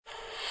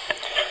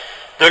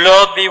The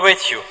Lord be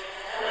with you.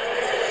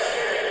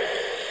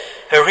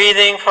 A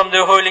reading from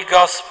the Holy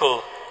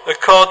Gospel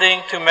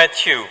according to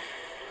Matthew.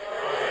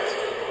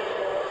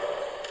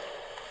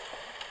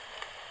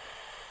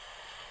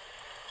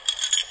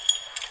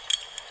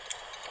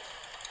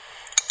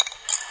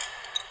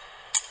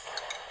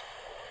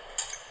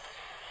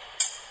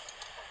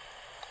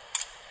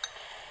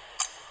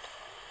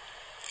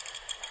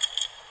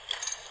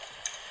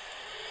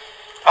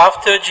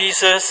 After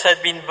Jesus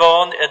had been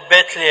born at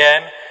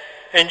Bethlehem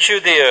in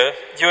Judea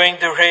during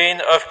the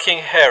reign of King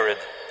Herod,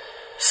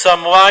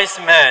 some wise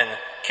men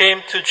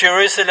came to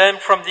Jerusalem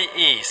from the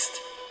east.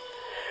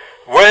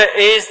 "Where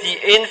is the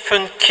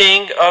infant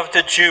King of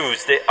the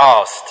Jews?" they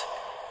asked.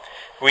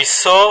 "We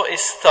saw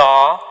his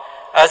star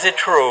as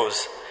it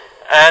rose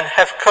and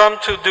have come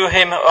to do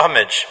him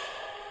homage."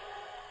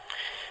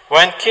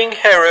 When King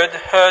Herod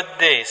heard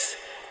this,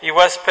 he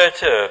was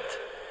perturbed,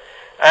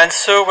 and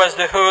so was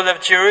the whole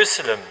of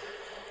Jerusalem.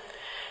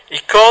 He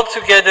called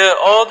together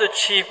all the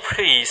chief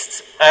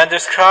priests and the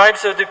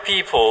scribes of the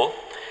people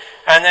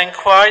and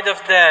inquired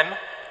of them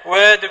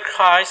where the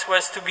Christ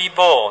was to be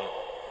born.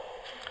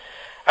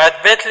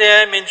 "At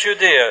Bethlehem in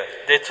Judea,"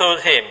 they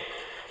told him,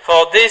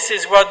 "for this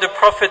is what the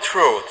prophet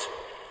wrote.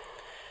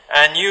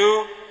 And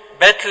you,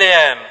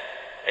 Bethlehem,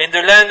 in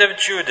the land of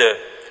Judah,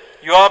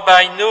 you are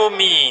by no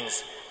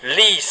means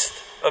least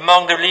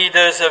among the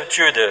leaders of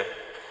Judah.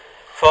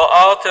 For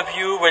out of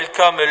you will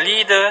come a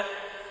leader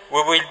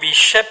who will be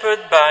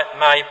shepherded by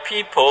my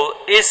people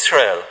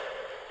Israel."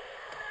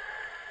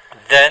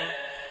 Then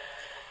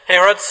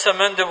Herod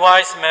summoned the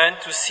wise men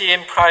to see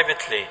him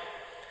privately.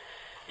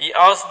 He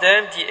asked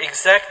them the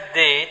exact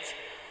date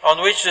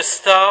on which the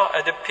star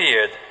had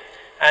appeared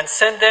and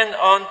sent them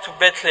on to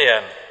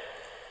Bethlehem.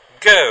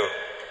 "Go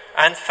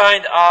and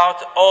find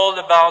out all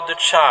about the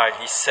child,"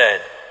 he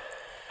said,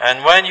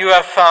 "and when you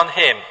have found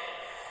him,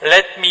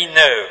 let me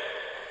know,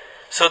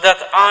 so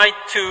that I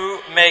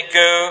too may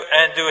go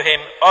and do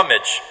him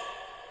homage."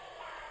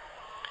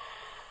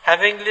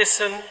 Having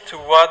listened to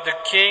what the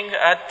king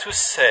had to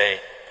say,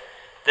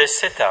 they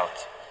set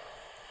out,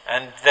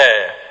 and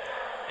there,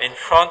 in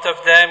front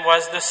of them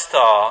was the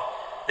star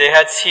they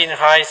had seen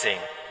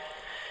rising.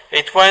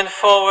 It went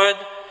forward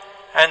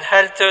and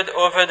halted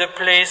over the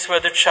place where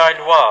the child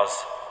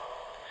was.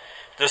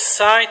 The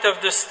sight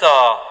of the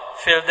star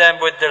filled them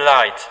with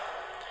delight,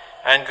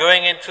 and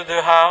going into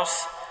the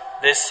house,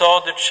 they saw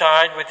the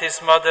child with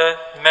his mother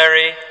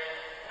Mary,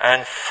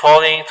 and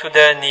falling to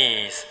their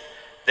knees,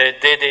 they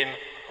did him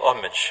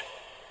homage.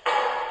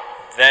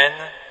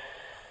 Then,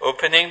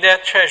 opening their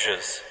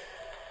treasures,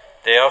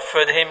 they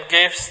offered him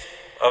gifts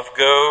of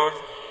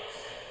gold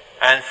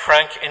and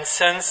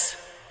frankincense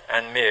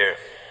and myrrh.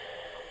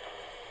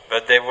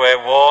 But they were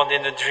warned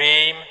in a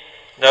dream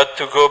not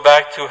to go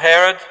back to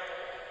Herod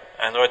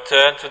and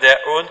return to their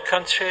own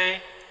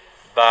country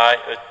by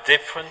a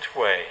different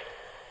way.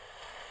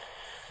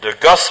 The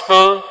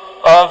Gospel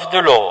of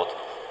the Lord.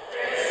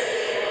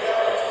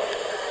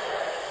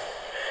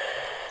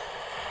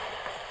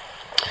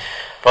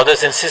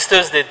 Brothers and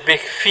sisters, the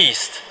big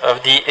feast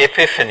of the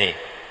Epiphany.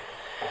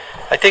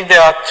 I think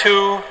there are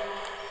two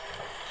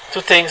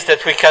things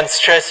that we can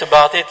stress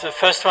about it. The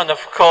first one,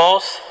 of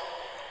course,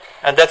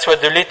 and that's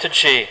what the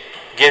liturgy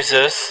gives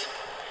us,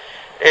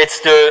 it's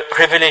the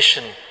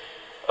revelation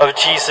of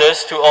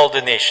Jesus to all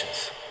the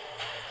nations.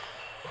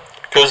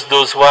 Because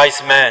those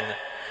wise men,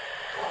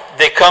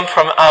 they come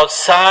from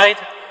outside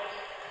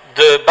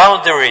the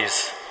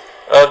boundaries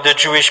of the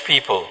Jewish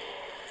people.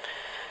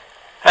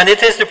 And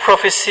it is the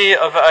prophecy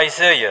of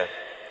Isaiah.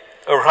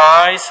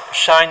 "Arise,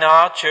 shine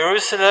out,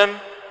 Jerusalem,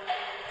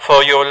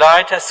 for your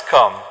light has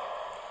come.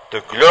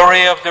 The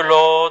glory of the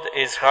Lord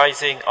is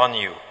rising on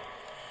you."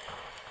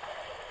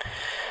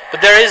 But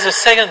there is a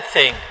second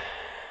thing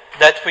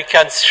that we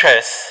can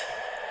stress,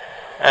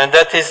 and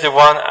that is the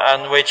one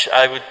on which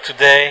I would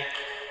today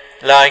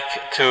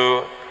like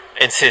to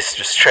insist,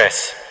 to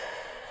stress.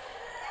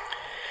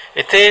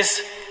 It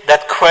is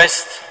that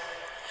quest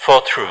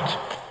for truth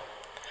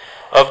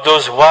of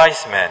those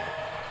wise men.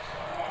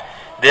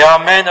 They are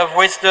men of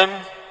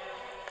wisdom,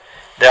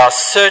 they are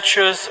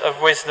searchers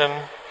of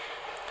wisdom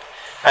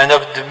and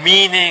of the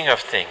meaning of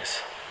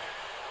things.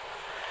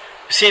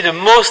 You see, the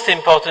most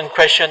important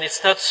question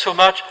is not so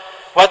much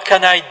what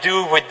can I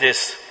do with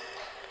this,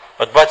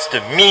 but what's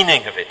the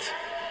meaning of it.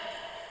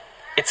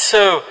 It's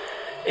so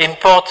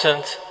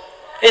important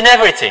in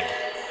everything.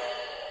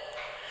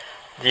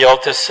 The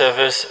altar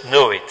servers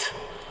know it.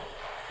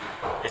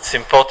 It's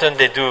important,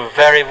 they do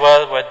very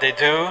well what they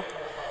do,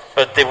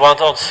 but they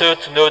want also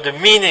to know the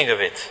meaning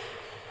of it.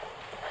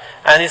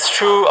 And it's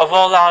true of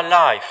all our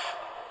life.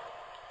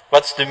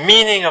 What's the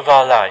meaning of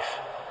our life?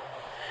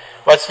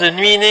 What's the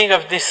meaning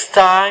of this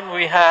time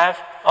we have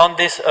on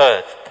this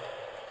earth?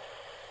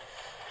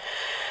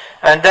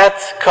 And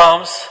that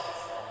comes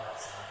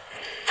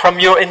from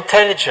your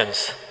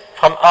intelligence,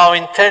 from our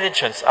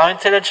intelligence. Our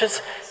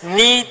intelligence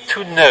need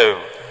to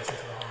know.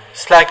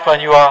 It's like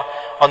when you are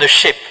on a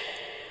ship.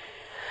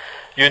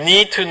 You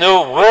need to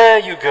know where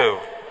you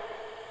go.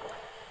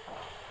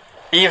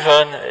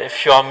 even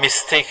if you are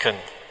mistaken,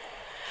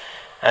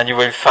 and you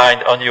will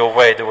find on your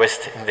way the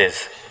West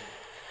Indies.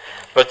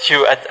 But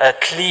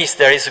at least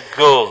there is a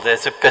goal,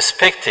 there's a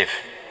perspective.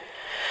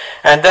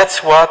 And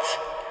that's what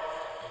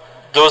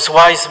those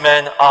wise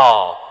men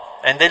are.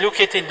 And they look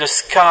at it in the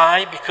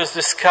sky, because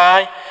the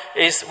sky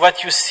is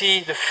what you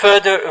see the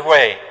further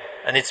away,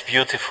 and it's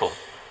beautiful.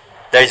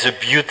 There is a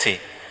beauty,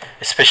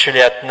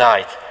 especially at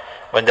night,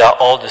 when there are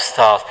all the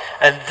stars.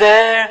 And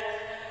there,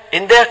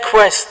 in their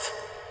quest,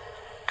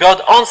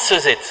 God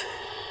answers it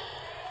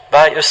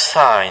by a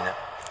sign,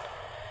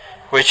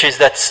 which is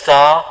that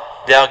star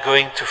they are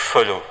going to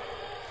follow.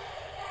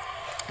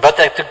 But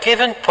at a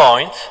given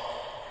point,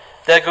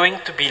 they are going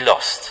to be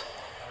lost.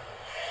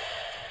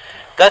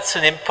 That's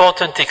an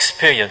important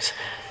experience.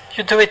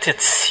 You do it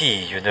at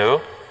sea,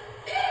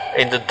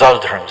 in the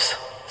doldrums,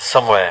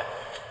 somewhere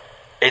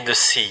in the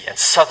sea, and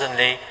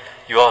suddenly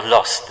you are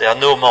lost. There are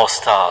no more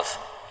stars.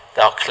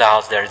 There are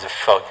clouds, there is a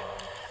fog.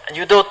 And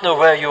you don't know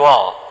where you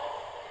are.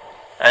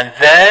 And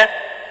there,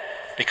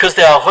 because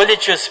they are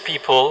religious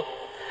people,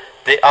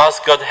 they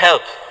ask God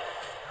help.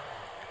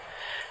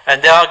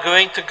 And they are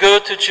going to go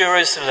to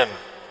Jerusalem.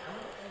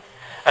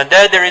 And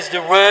there is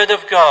the Word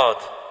of God.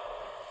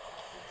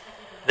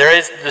 There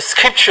is the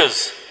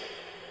Scriptures.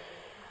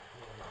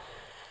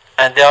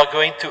 And they are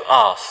going to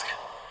ask.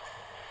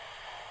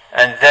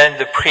 And then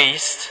the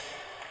priests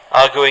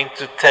are going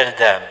to tell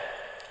them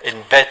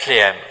in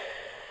Bethlehem.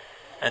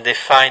 And they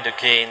find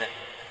again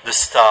the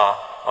star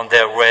on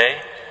their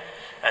way.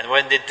 And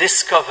when they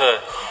discover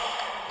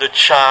the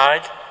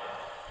child,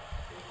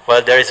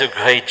 well, there is a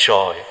great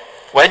joy.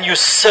 When you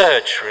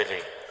search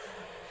really,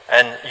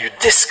 and you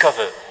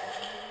discover,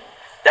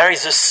 there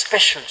is a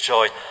special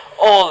joy.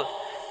 All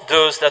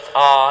those that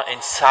are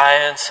in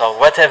science or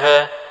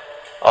whatever,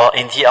 or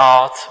in the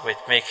art, with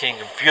making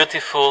a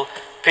beautiful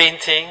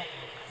painting,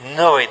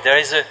 know it. There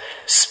is a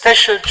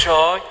special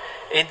joy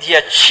in the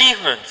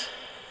achievement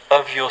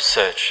of your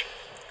search.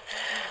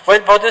 Well,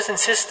 brothers and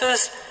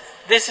sisters,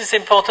 this is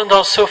important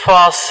also for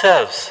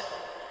ourselves.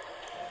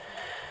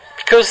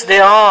 Because they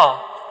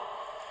are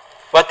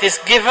what is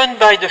given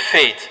by the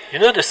faith.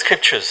 The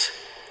Scriptures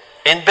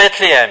in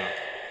Bethlehem.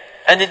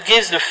 And it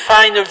gives the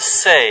final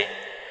say,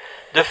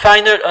 the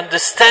final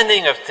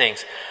understanding of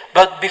things.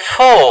 But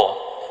before,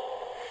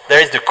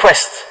 there is the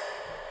quest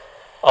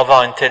of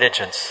our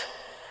intelligence.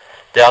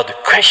 There are the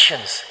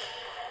questions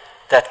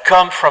that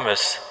come from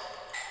us.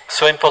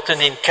 So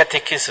important in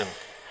catechism,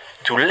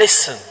 to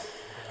listen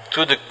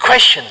to the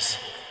questions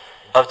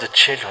of the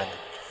children.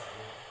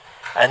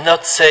 And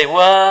not say,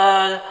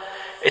 well,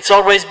 it's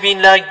always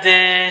been like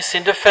this,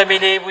 in the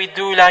family we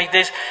do like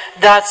this.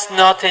 That's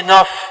not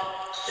enough,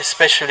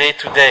 especially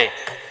today.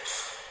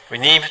 We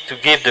need to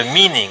give the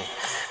meaning,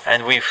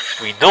 and if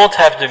we don't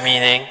have the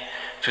meaning,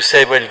 to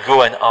say, well,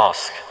 go and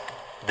ask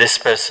this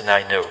person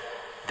I know,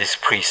 this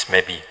priest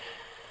maybe,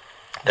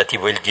 that he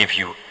will give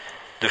you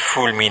the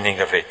full meaning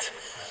of it.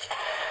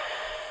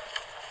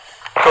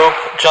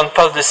 Pope John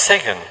Paul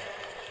II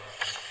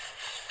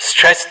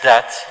stressed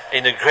that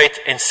in a great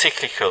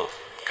encyclical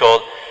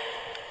called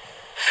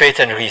Faith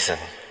and Reason.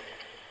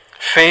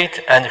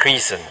 Faith and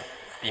reason.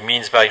 He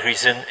means by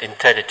reason,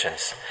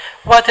 intelligence.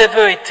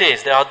 Whatever it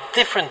is, there are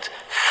different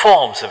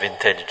forms of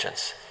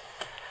intelligence.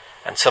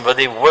 And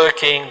somebody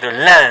working the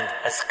land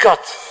has got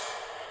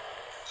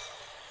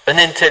an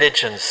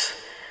intelligence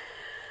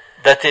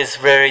that is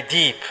very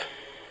deep.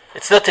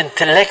 It's not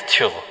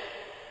intellectual.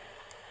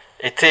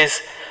 It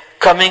is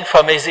coming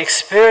from his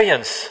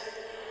experience.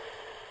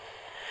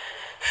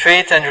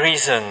 Faith and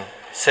reason,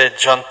 said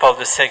John Paul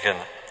II,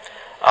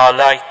 are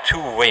like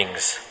two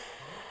wings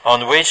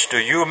on which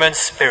the human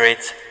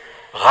spirit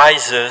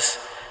rises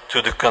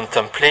to the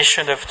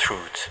contemplation of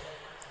truth.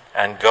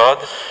 And God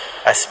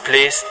has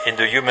placed in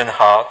the human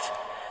heart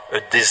a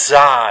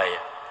desire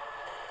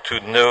to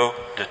know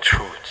the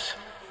truth.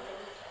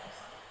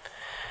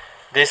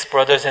 This,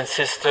 brothers and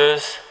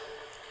sisters,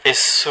 is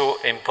so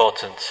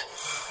important.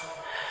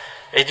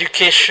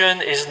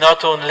 Education is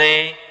not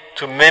only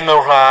to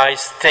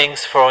memorize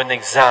things for an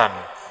exam.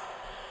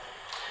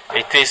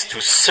 It is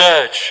to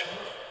search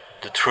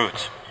the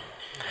truth.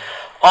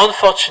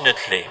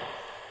 Unfortunately,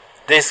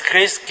 this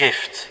great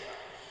gift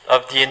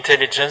of the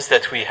intelligence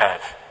that we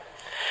have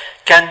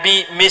can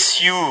be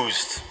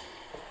misused.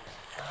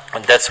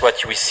 And that's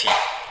what we see.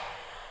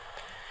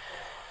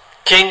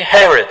 King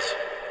Herod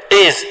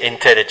is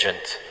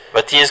intelligent,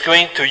 but he is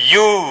going to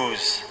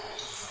use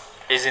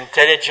his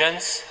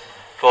intelligence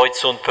for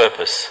its own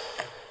purpose,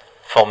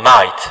 for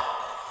might,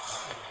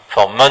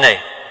 for money,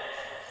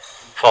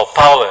 for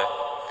power.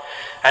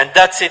 And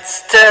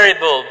it's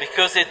terrible,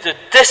 because it's the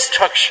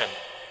destruction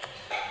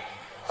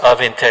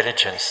of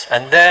intelligence.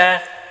 And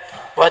there,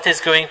 what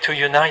is going to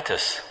unite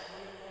us?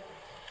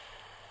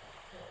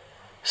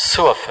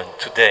 So often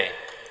today,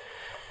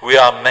 we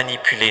are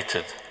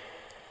manipulated.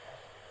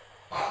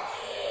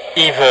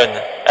 Even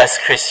as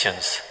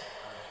Christians,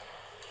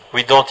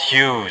 we don't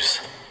use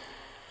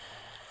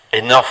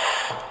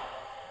enough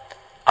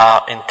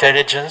our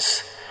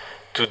intelligence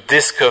to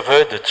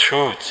discover the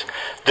truth.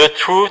 The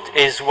truth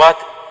is what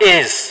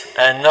is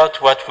and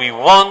not what we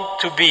want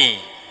to be,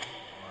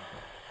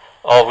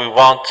 or we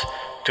want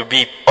to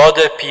be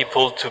other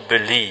people to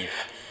believe.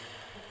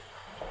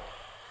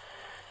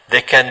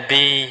 There can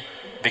be,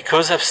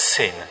 because of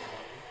sin,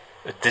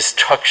 a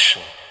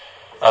destruction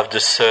of the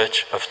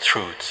search of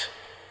truth.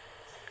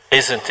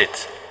 Isn't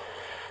it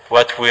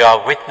what we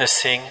are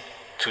witnessing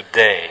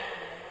today?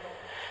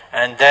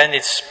 And then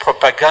it's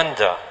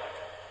propaganda,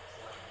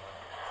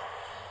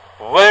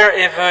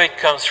 wherever it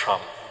comes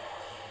from,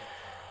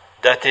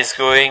 that is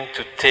going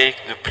to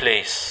take the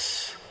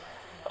place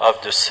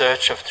of the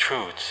search of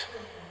truth.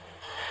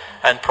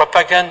 And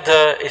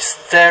propaganda is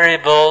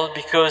terrible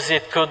because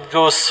it could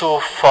go so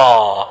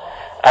far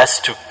as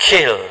to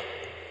kill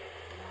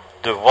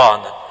the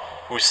one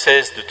who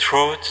says the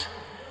truth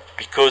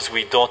because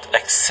we don't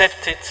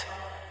accept it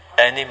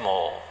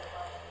anymore.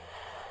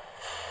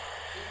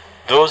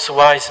 Those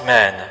wise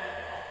men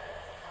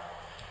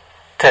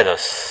tell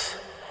us,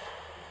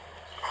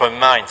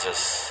 reminds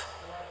us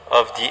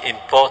of the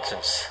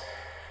importance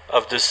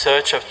of the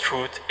search of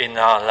truth in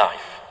our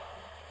life,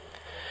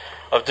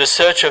 of the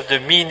search of the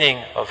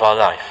meaning of our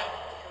life,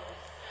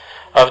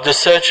 of the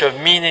search of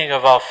meaning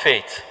of our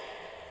faith,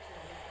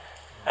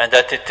 and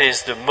that it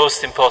is the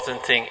most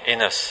important thing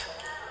in us.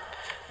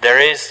 There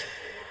is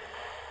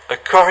a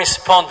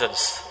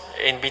correspondence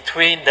in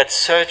between that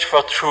search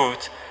for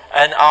truth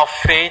and our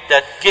faith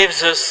that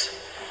gives us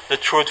the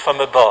truth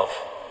from above,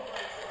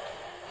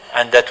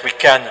 and that we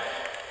can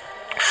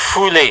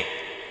fully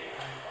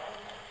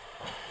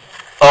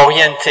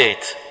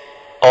orientate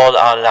all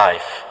our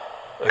life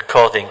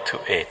according to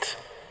it.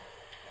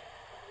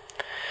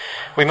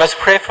 We must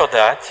pray for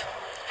that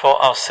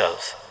for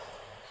ourselves.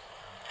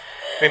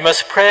 We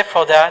must pray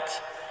for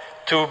that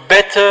to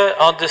better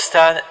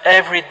understand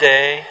every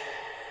day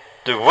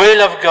the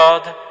will of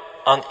God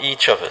on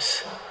each of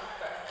us.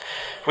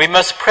 We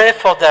must pray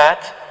for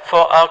that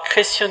for our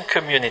Christian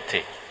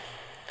community,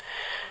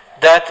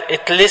 that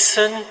it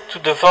listen to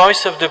the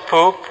voice of the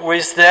Pope, who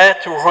is there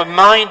to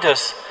remind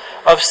us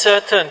of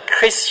certain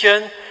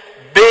Christian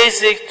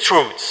basic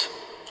truths,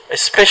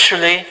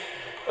 especially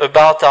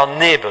about our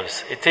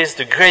neighbors. It is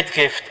the great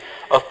gift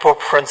of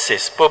Pope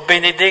Francis. Pope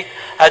Benedict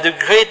had a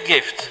great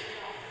gift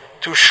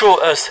to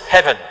show us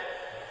heaven,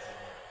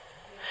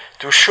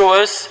 to show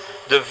us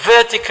the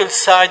vertical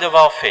side of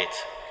our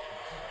faith.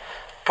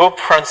 Pope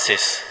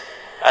Francis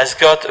has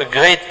got a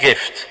great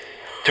gift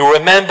to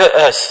remember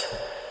us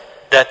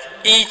that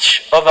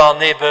each of our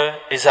neighbor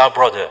is our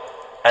brother.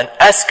 And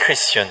as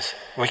Christians,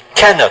 we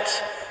cannot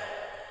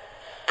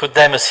put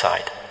them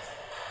aside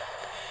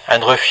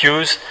and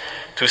refuse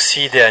to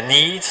see their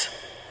needs,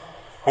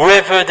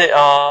 whoever they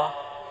are,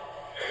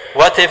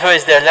 whatever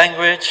is their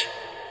language,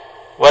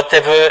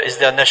 whatever is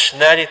their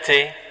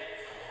nationality.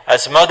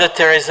 As Mother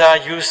Teresa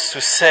used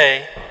to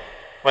say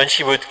when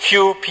she would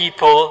cue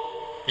people,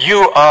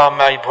 "You are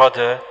my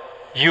brother,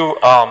 you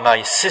are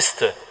my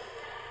sister,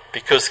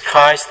 because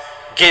Christ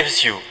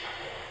gives you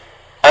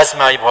as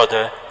my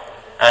brother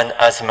and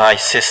as my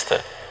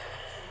sister."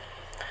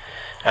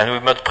 And we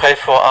must pray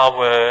for our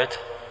word,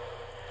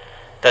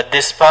 that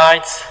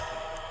despite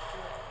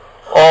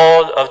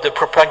all of the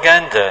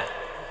propaganda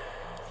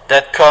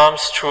that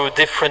comes through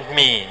different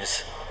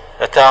means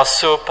that are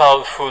so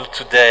powerful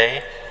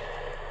today,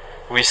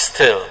 we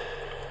still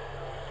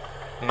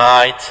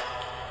might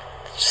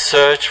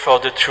search for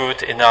the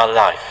truth in our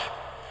life,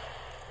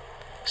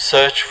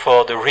 search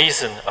for the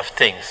reason of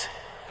things,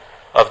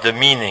 of the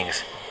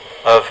meanings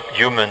of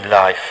human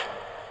life,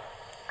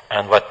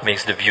 and what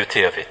makes the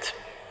beauty of it.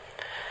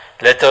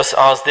 Let us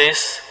ask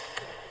this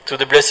to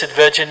the Blessed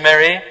Virgin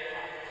Mary.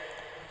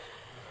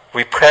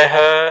 We pray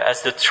her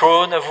as the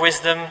throne of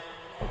wisdom,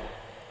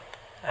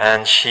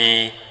 and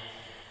she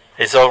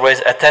is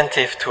always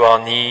attentive to our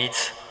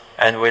needs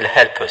and will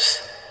help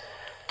us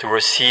to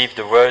receive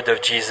the word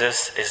of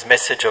Jesus, his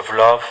message of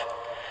love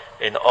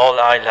in all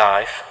our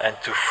life,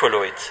 and to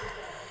follow it.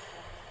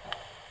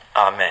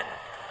 Amen.